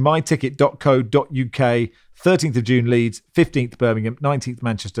 go to myticket.co.uk. 13th of June, Leeds. 15th, Birmingham. 19th,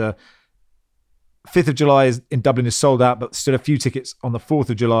 Manchester. 5th of July in Dublin is sold out, but still a few tickets on the 4th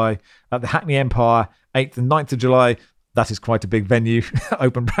of July at the Hackney Empire. 8th and 9th of July, that is quite a big venue,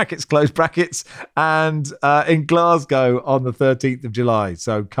 open brackets, close brackets, and in Glasgow on the 13th of July,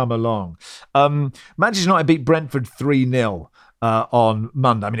 so come along. Manchester United beat Brentford 3-0 on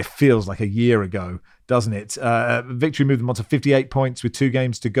Monday. I mean, it feels like a year ago, doesn't it? Victory moved them on to 58 points with 2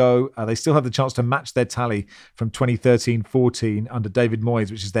 games to go. They still have the chance to match their tally from 2013-14 under David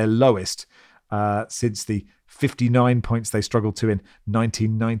Moyes, which is their lowest since the 59 points they struggled to in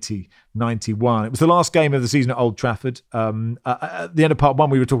 1990-91. It was the last game of the season at Old Trafford. At the end of part 1,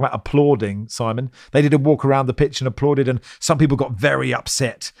 we were talking about applauding, Simon. They did a walk around the pitch and applauded, and some people got very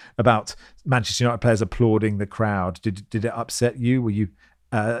upset about Manchester United players applauding the crowd. Did it upset you? Were you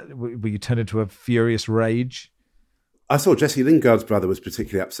turned into a furious rage? I saw Jesse Lingard's brother was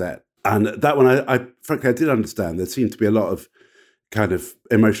particularly upset. And that one, I frankly, I did understand. There seemed to be a lot of kind of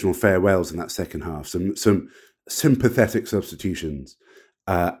emotional farewells in that second half, some sympathetic substitutions,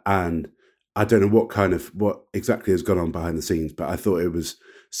 and I don't know what exactly has gone on behind the scenes, but I thought it was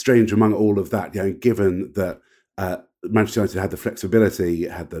strange among all of that, given that Manchester United had the flexibility,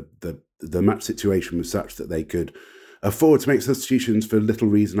 had the match situation was such that they could afford to make substitutions for little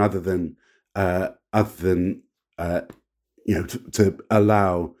reason other than to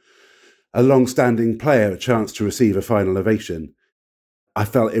allow a long-standing player a chance to receive a final ovation. I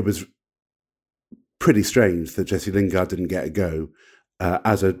felt it was pretty strange that Jesse Lingard didn't get a go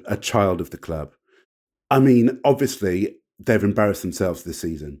as a child of the club. I mean, obviously, they've embarrassed themselves this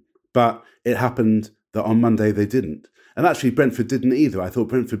season, but it happened that on Monday they didn't. And actually, Brentford didn't either. I thought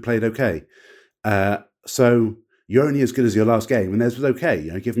Brentford played okay. So you're only as good as your last game, and theirs was okay.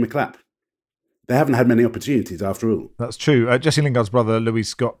 Give them a clap. They haven't had many opportunities after all. That's true. Jesse Lingard's brother, Louis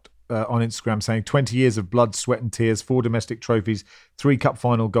Scott, on Instagram saying 20 years of blood, sweat and tears, 4 domestic trophies, 3 cup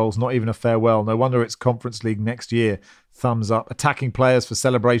final goals, not even a farewell. No wonder it's Conference League next year. Thumbs up. Attacking players for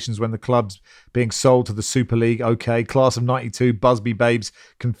celebrations when the club's being sold to the Super League. Okay. Class of 92, Busby babes,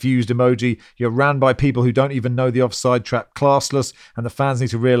 confused emoji. You're ran by people who don't even know the offside trap. Classless. And the fans need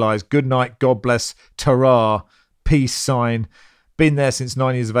to realise, good night, God bless, ta-ra, peace sign. Been there since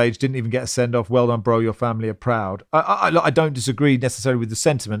 9 years of age, didn't even get a send-off. Well done, bro, your family are proud. I don't disagree necessarily with the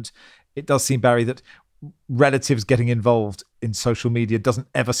sentiment. It does seem, Barry, that relatives getting involved in social media doesn't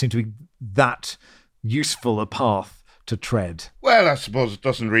ever seem to be that useful a path to tread. Well, I suppose it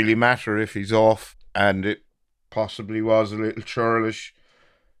doesn't really matter if he's off, and it possibly was a little churlish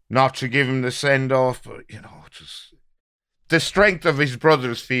not to give him the send-off, but, just the strength of his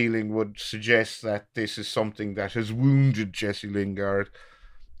brother's feeling would suggest that this is something that has wounded Jesse Lingard.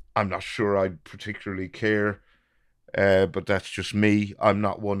 I'm not sure I'd particularly care, but that's just me. I'm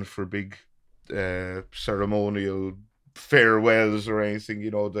not one for big ceremonial farewells or anything.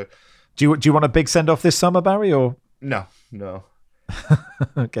 Do you want a big send-off this summer, Barry, or...? No.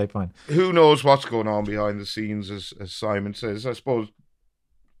 Okay, fine. Who knows what's going on behind the scenes, as Simon says. I suppose,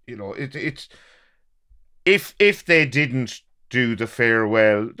 it's... If they didn't do the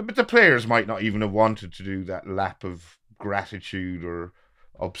farewell, the players might not even have wanted to do that lap of gratitude or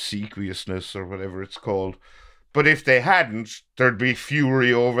obsequiousness or whatever it's called. But if they hadn't, there'd be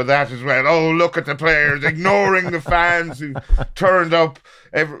fury over that as well. Oh, look at the players ignoring the fans who turned up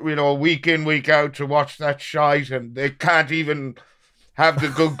week in, week out to watch that shite, and they can't even have the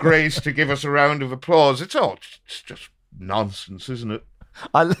good grace to give us a round of applause. It's just nonsense, isn't it?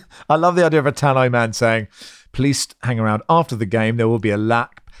 I love the idea of a Tannoy man saying, please hang around after the game. There will be a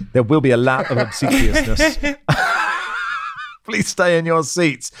lap of obsequiousness. Please stay in your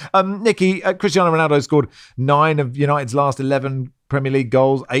seats. Nicky, Cristiano Ronaldo scored 9 of United's last 11 Premier League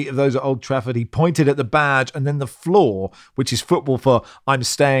goals, 8 of those at Old Trafford. He pointed at the badge and then the floor, which is football for I'm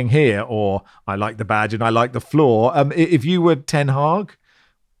staying here, or I like the badge and I like the floor. If you were Ten Hag,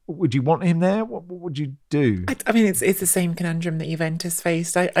 would you want him there? What would you do? I mean, it's the same conundrum that Juventus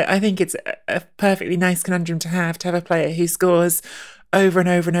faced. I think it's a perfectly nice conundrum to have a player who scores over and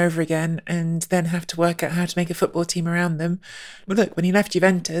over and over again and then have to work out how to make a football team around them. But look, when he left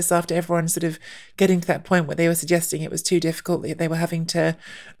Juventus, after everyone sort of getting to that point where they were suggesting it was too difficult, they were having to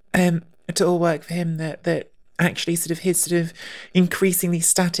all work for him, that actually sort of his sort of increasingly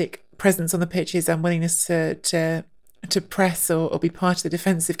static presence on the pitch, his unwillingness to press or be part of the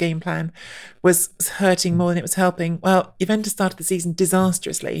defensive game plan was hurting more than it was helping. Well, Juventus started the season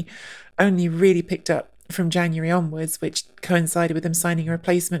disastrously, only really picked up from January onwards, which coincided with them signing a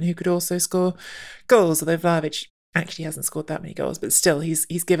replacement who could also score goals, although Vlahovic actually hasn't scored that many goals, but still he's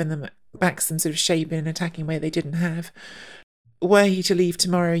given them back some sort of shape in an attacking way they didn't have. Were he to leave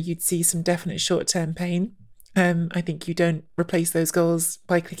tomorrow, you'd see some definite short-term pain. I think you don't replace those goals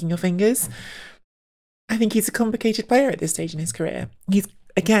by clicking your fingers. I think he's a complicated player at this stage in his career. He's,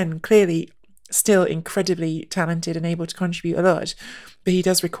 again, clearly still incredibly talented and able to contribute a lot, but he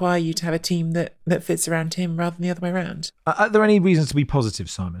does require you to have a team that fits around him rather than the other way around. Are there any reasons to be positive,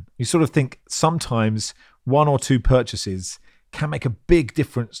 Simon? You sort of think sometimes 1 or 2 purchases can make a big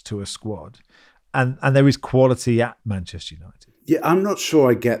difference to a squad, and there is quality at Manchester United. Yeah, I'm not sure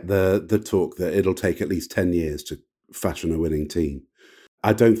I get the talk that it'll take at least 10 years to fashion a winning team.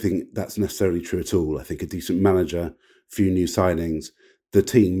 I don't think that's necessarily true at all. I think a decent manager, few new signings, the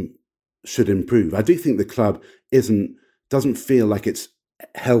team should improve. I do think the club doesn't feel like it's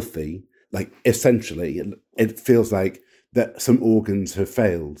healthy. Like, essentially, it feels like that some organs have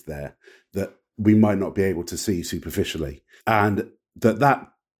failed there that we might not be able to see superficially, and that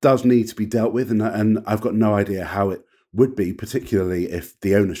does need to be dealt with. And I've got no idea how it would be, particularly if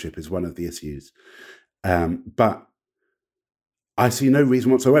the ownership is one of the issues. But I see no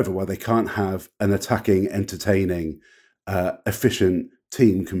reason whatsoever why they can't have an attacking, entertaining, efficient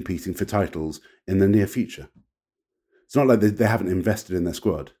team competing for titles in the near future. It's not like they haven't invested in their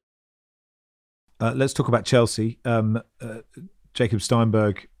squad. Let's talk about Chelsea. Jacob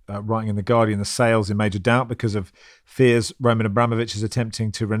Steinberg writing in The Guardian, the sales in major doubt because of fears Roman Abramovich is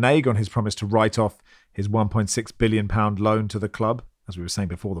attempting to renege on his promise to write off his £1.6 billion loan to the club. As we were saying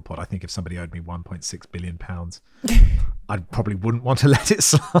before the pod, I think if somebody owed me £1.6 billion, I probably wouldn't want to let it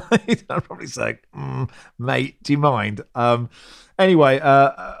slide. I'd probably say, mate, do you mind? Anyway,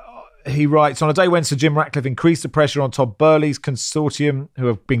 he writes, on a day when Sir Jim Ratcliffe increased the pressure on Todd Burley's consortium, who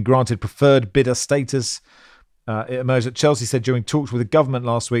have been granted preferred bidder status, It emerged that Chelsea said during talks with the government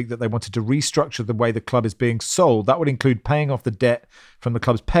last week that they wanted to restructure the way the club is being sold. That would include paying off the debt from the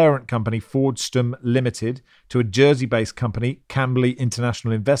club's parent company, Fordstam Limited, to a Jersey-based company, Camberley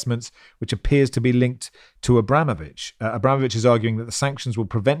International Investments, which appears to be linked to Abramovich. Abramovich is arguing that the sanctions will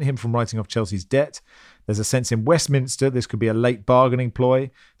prevent him from writing off Chelsea's debt. There's a sense in Westminster this could be a late bargaining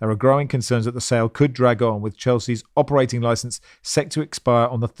ploy. There are growing concerns that the sale could drag on, with Chelsea's operating licence set to expire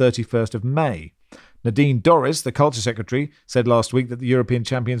on the 31st of May. Nadine Dorries, the culture secretary, said last week that the European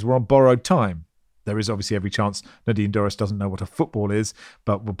champions were on borrowed time. There is obviously every chance Nadine Dorries doesn't know what a football is,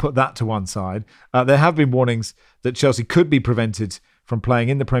 but we'll put that to one side. There have been warnings that Chelsea could be prevented from playing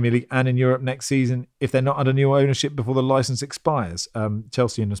in the Premier League and in Europe next season if they're not under new ownership before the licence expires.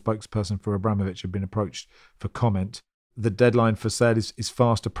 Chelsea and a spokesperson for Abramovich have been approached for comment. The deadline for sale is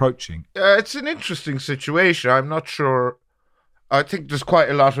fast approaching. It's an interesting situation. I'm not sure. I think there's quite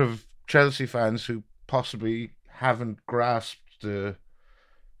a lot of Chelsea fans who possibly haven't grasped the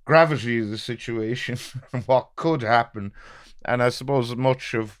gravity of the situation and what could happen. And I suppose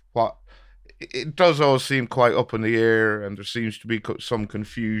much of what it does all seem quite up in the air, and there seems to be some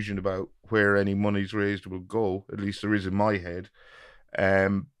confusion about where any money's raised will go. At least there is in my head.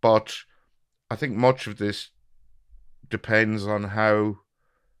 But I think much of this depends on how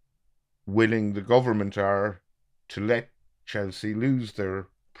willing the government are to let Chelsea lose their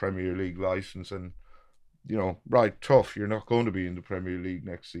Premier League licence. And right, tough, you're not going to be in the Premier League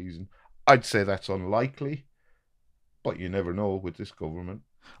next season. I'd say that's unlikely, but you never know with this government.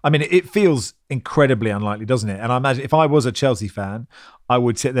 I mean, it feels incredibly unlikely, doesn't it? And I imagine if I was a Chelsea fan, I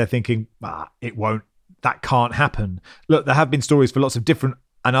would sit there thinking, it won't, that can't happen. Look, there have been stories for lots of different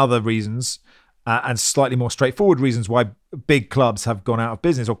and other reasons, and slightly more straightforward reasons why big clubs have gone out of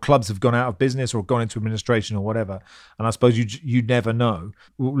business, or clubs have gone out of business or gone into administration or whatever. And I suppose you never know.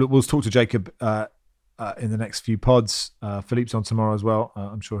 We'll talk to Jacob in the next few pods. Philippe's on tomorrow as well.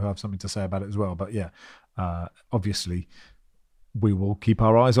 I'm sure he'll have something to say about it as well. But yeah, obviously we will keep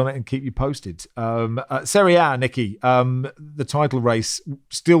our eyes on it and keep you posted. Serie A, Nicky, the title race, I'm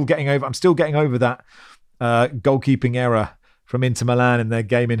still getting over that goalkeeping error from Inter Milan in their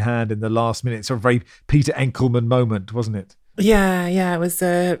game in hand in the last minute. It's a very Peter Enkelman moment, wasn't it? Yeah, it was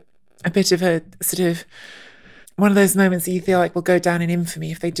a bit of a sort of one of those moments that you feel like will go down in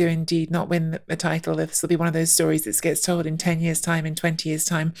infamy if they do indeed not win the title. This will be one of those stories that gets told in 10 years' time, in 20 years'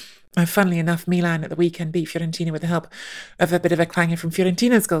 time. Funnily enough, Milan at the weekend beat Fiorentina with the help of a bit of a clanger from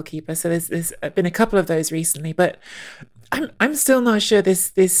Fiorentina's goalkeeper. So there's been a couple of those recently, but I'm still not sure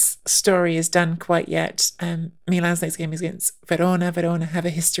this story is done quite yet. Milan's next game is against Verona. Verona have a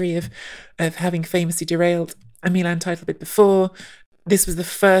history of having famously derailed a Milan title bid before. This was the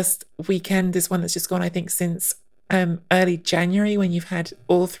first weekend, this one that's just gone, I think, since early January, when you've had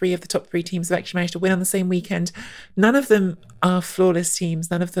all three of the top three teams have actually managed to win on the same weekend. None of them are flawless teams.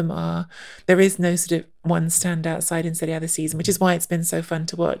 None of them are. There is no sort of one standout side in Serie A this season, which is why it's been so fun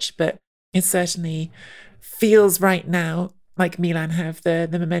to watch. But it certainly feels right now like Milan have the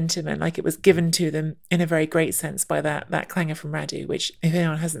momentum, and like it was given to them in a very great sense by that clanger from Radu, which, if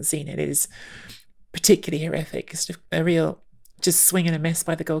anyone hasn't seen it, is particularly horrific. It's a real just swing and a miss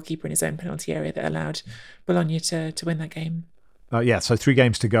by the goalkeeper in his own penalty area that allowed Bologna to win that game. So 3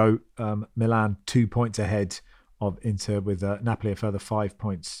 games to go. Milan 2 points ahead of Inter, with Napoli a further 5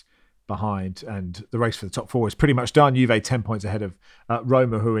 points behind, and the race for the top 4 is pretty much done. Juve 10 points ahead of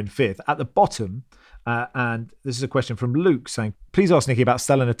Roma, who are in 5th. At the bottom, and this is a question from Luke saying, please ask Nicky about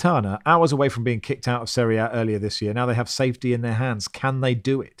Salernitana. Hours away from being kicked out of Serie A earlier this year. Now they have safety in their hands. Can they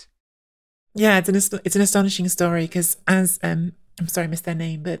do it? Yeah, it's an astonishing story, because as I'm sorry I missed their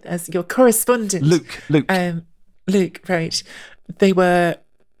name, but as your correspondent Luke, right, they were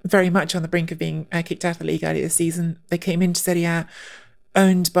very much on the brink of being kicked out of the league earlier this season. They came into Serie A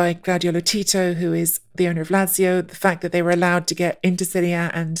owned by Claudio Lotito, who is the owner of Lazio. The fact that they were allowed to get into Serie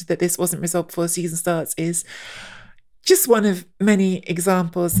A and that this wasn't resolved before the season starts is just one of many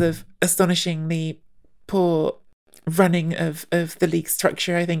examples of astonishingly poor running of the league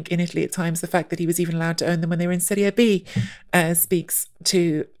structure. I think in Italy at times the fact that he was even allowed to own them when they were in Serie B speaks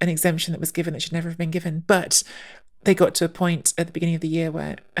to an exemption that was given that should never have been given. But they got to a point at the beginning of the year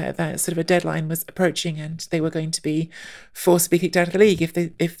where that sort of a deadline was approaching, and they were going to be forced to be kicked out of the league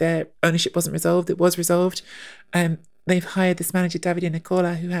if their ownership wasn't resolved. It was resolved. They've hired this manager, Davide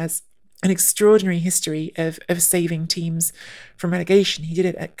Nicola, who has an extraordinary history of saving teams from relegation. He did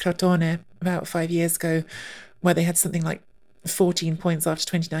it at Crotone about 5 years ago, where they had something like 14 points after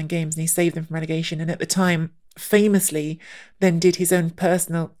 29 games, and he saved them from relegation. And at the time, famously, then did his own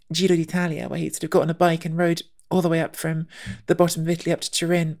personal Giro d'Italia, where he sort of got on a bike and rode all the way up from the bottom of Italy up to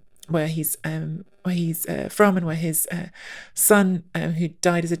Turin where he's from, and where his son, who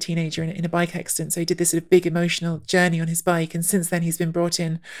died as a teenager in a bike accident. So he did this sort of big emotional journey on his bike, and since then he's been brought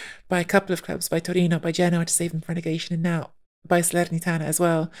in by a couple of clubs, by Torino, by Genoa, to save them from relegation, and now by Salernitana as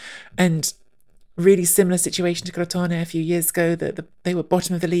well. And really similar situation to Crotone a few years ago, that they were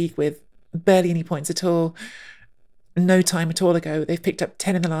bottom of the league with barely any points at all, no time at all ago. They've picked up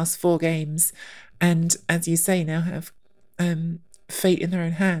 10 in the last 4 games, and as you say, now have fate in their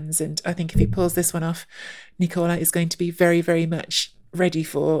own hands. And I think if he pulls this one off, Nicola is going to be very, very much ready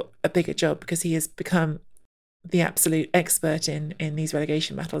for a bigger job, because he has become the absolute expert in these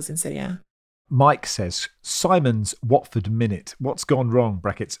relegation battles in Serie A. Mike says, Simon's Watford minute. What's gone wrong?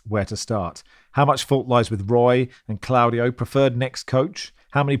 Brackets, where to start? How much fault lies with Roy and Claudio? Preferred next coach?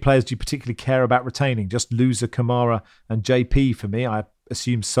 How many players do you particularly care about retaining? Just loser Kamara and JP for me. I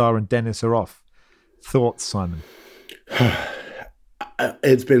assume Sarr and Dennis are off. Thoughts, Simon?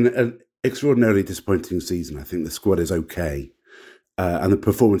 It's been an extraordinarily disappointing season. I think the squad is okay. And the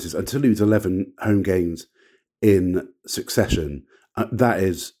performances, until you lose 11 home games in succession, that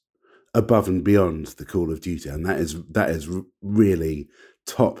is above and beyond the call of duty. And that is really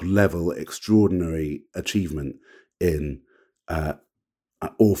top level, extraordinary achievement in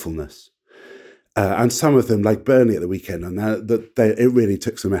awfulness. And some of them, like Burnley at the weekend, and it really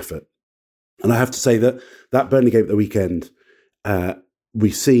took some effort. And I have to say that Burnley game at the weekend, we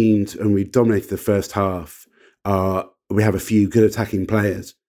seemed, and we dominated the first half. We have a few good attacking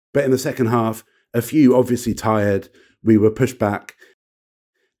players, but in the second half, a few obviously tired. We were pushed back,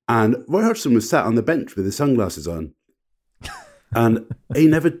 and Roy Hodgson was sat on the bench with his sunglasses on, and he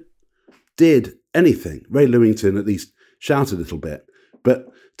never did anything. Ray Lewington at least shouted a little bit, but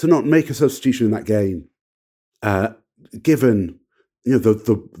to not make a substitution in that game, given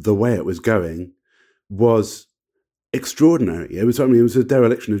the way it was going, was extraordinary. It was a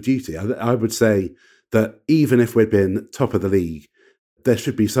dereliction of duty. I would say that even if we'd been top of the league, there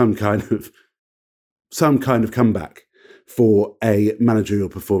should be some kind of comeback for a managerial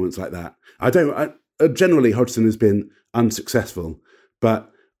performance like that. Generally Hodgson has been unsuccessful,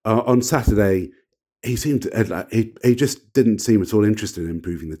 but on Saturday he seemed he just didn't seem at all interested in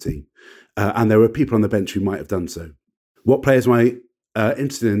improving the team, and there were people on the bench who might have done so. What players am I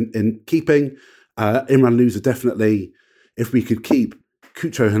interested in keeping? Imran Louza, definitely. If we could keep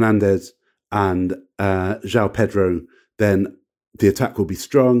Cucho Hernandez and João Pedro, then the attack will be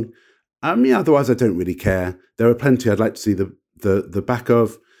strong. Otherwise, I don't really care. There are plenty I'd like to see the back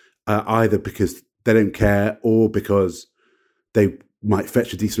of, either because they don't care, or because they might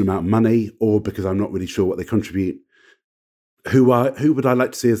fetch a decent amount of money, or because I'm not really sure what they contribute. Who would I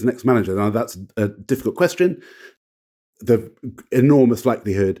like to see as the next manager? Now, that's a difficult question. The enormous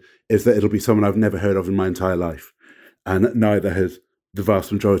likelihood is that it'll be someone I've never heard of in my entire life, and neither has the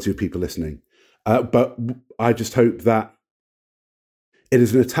vast majority of people listening. But I just hope that it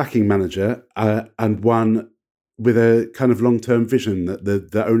is an attacking manager, and one with a kind of long-term vision that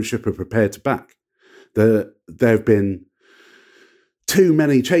the ownership are prepared to back. There have been too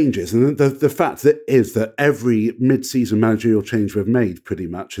many changes, and the fact is that every mid-season managerial change we've made pretty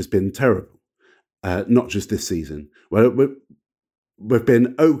much has been terrible. Not just this season. Well, we've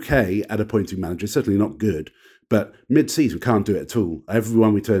been okay at appointing managers, certainly not good, but mid-season we can't do it at all.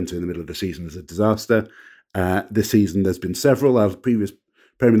 Everyone we turn to in the middle of the season is a disaster. This season there's been several. Our previous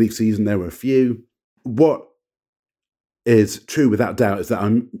Premier League season there were a few. What is true without doubt is that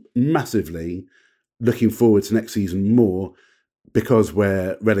I'm massively looking forward to next season more because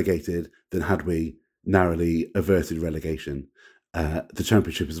we're relegated than had we narrowly averted relegation. The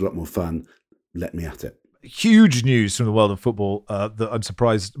Championship is a lot more fun. Let me at it. Huge news from the world of football that I'm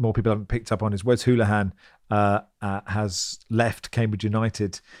surprised more people haven't picked up on is Wes Hoolahan has left Cambridge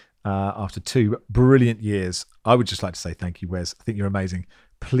United after 2 brilliant years. I would just like to say thank you, Wes. I think you're amazing.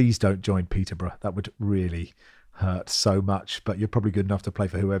 Please don't join Peterborough. That would really hurt so much, but you're probably good enough to play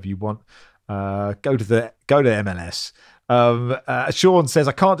for whoever you want. Go to MLS. Sean says,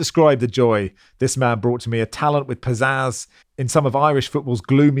 I can't describe the joy this man brought to me. A talent with pizzazz in some of Irish football's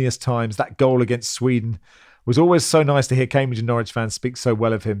gloomiest times. That goal against Sweden was always so nice to hear Cambridge and Norwich fans speak so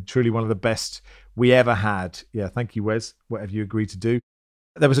well of him. Truly one of the best we ever had. Yeah, thank you, Wes, whatever you agreed to do.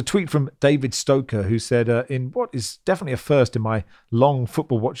 There was a tweet from David Stoker who said, in what is definitely a first in my long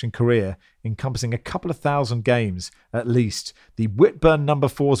football watching career, encompassing a couple of thousand games at least, the Whitburn number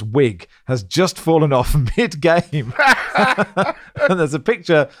 4's wig has just fallen off mid-game. And there's a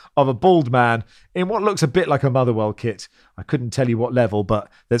picture of a bald man in what looks a bit like a Motherwell kit. I couldn't tell you what level,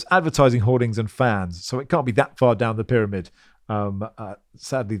 but there's advertising hoardings and fans, so it can't be that far down the pyramid.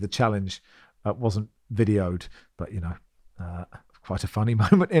 Sadly, the challenge wasn't videoed, but, quite a funny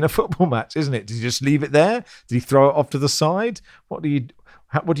moment in a football match, isn't it? Did you just leave it there? Did he throw it off to the side? What do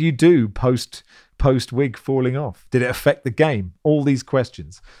you do post wig falling off? Did it affect the game? All these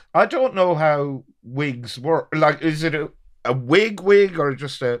questions. I don't know how wigs work. Like, is it a wig or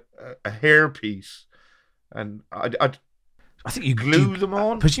just a hairpiece? And I think you glue them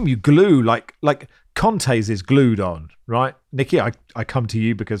on. I presume you glue like Conte's is glued on, right? Nikki, I come to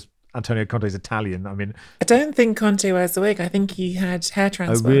you because Antonio Conte's Italian. I mean, I don't think Conte wears the wig. I think he had hair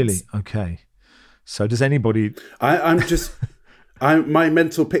transplants. Oh, really? Okay. So does anybody? My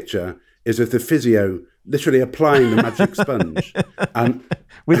mental picture is of the physio literally applying the magic sponge and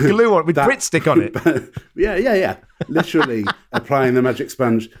with glue on, with Brit stick on it. Yeah. Literally applying the magic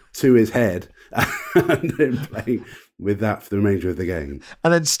sponge to his head and then playing with that for the remainder of the game.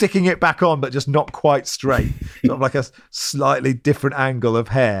 And then sticking it back on, but just not quite straight. Sort of like a slightly different angle of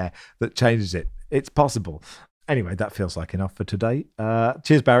hair that changes it. It's possible. Anyway, that feels like enough for today.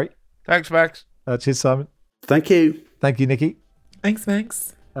 Cheers, Barry. Thanks, Max. Cheers, Simon. Thank you. Thank you, Nikki. Thanks,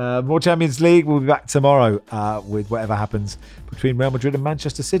 Max. More Champions League. We'll be back tomorrow with whatever happens between Real Madrid and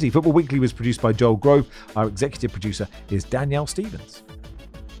Manchester City. Football Weekly was produced by Joel Grove. Our executive producer is Danielle Stevens.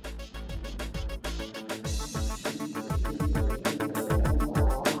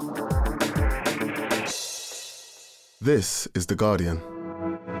 This is The Guardian.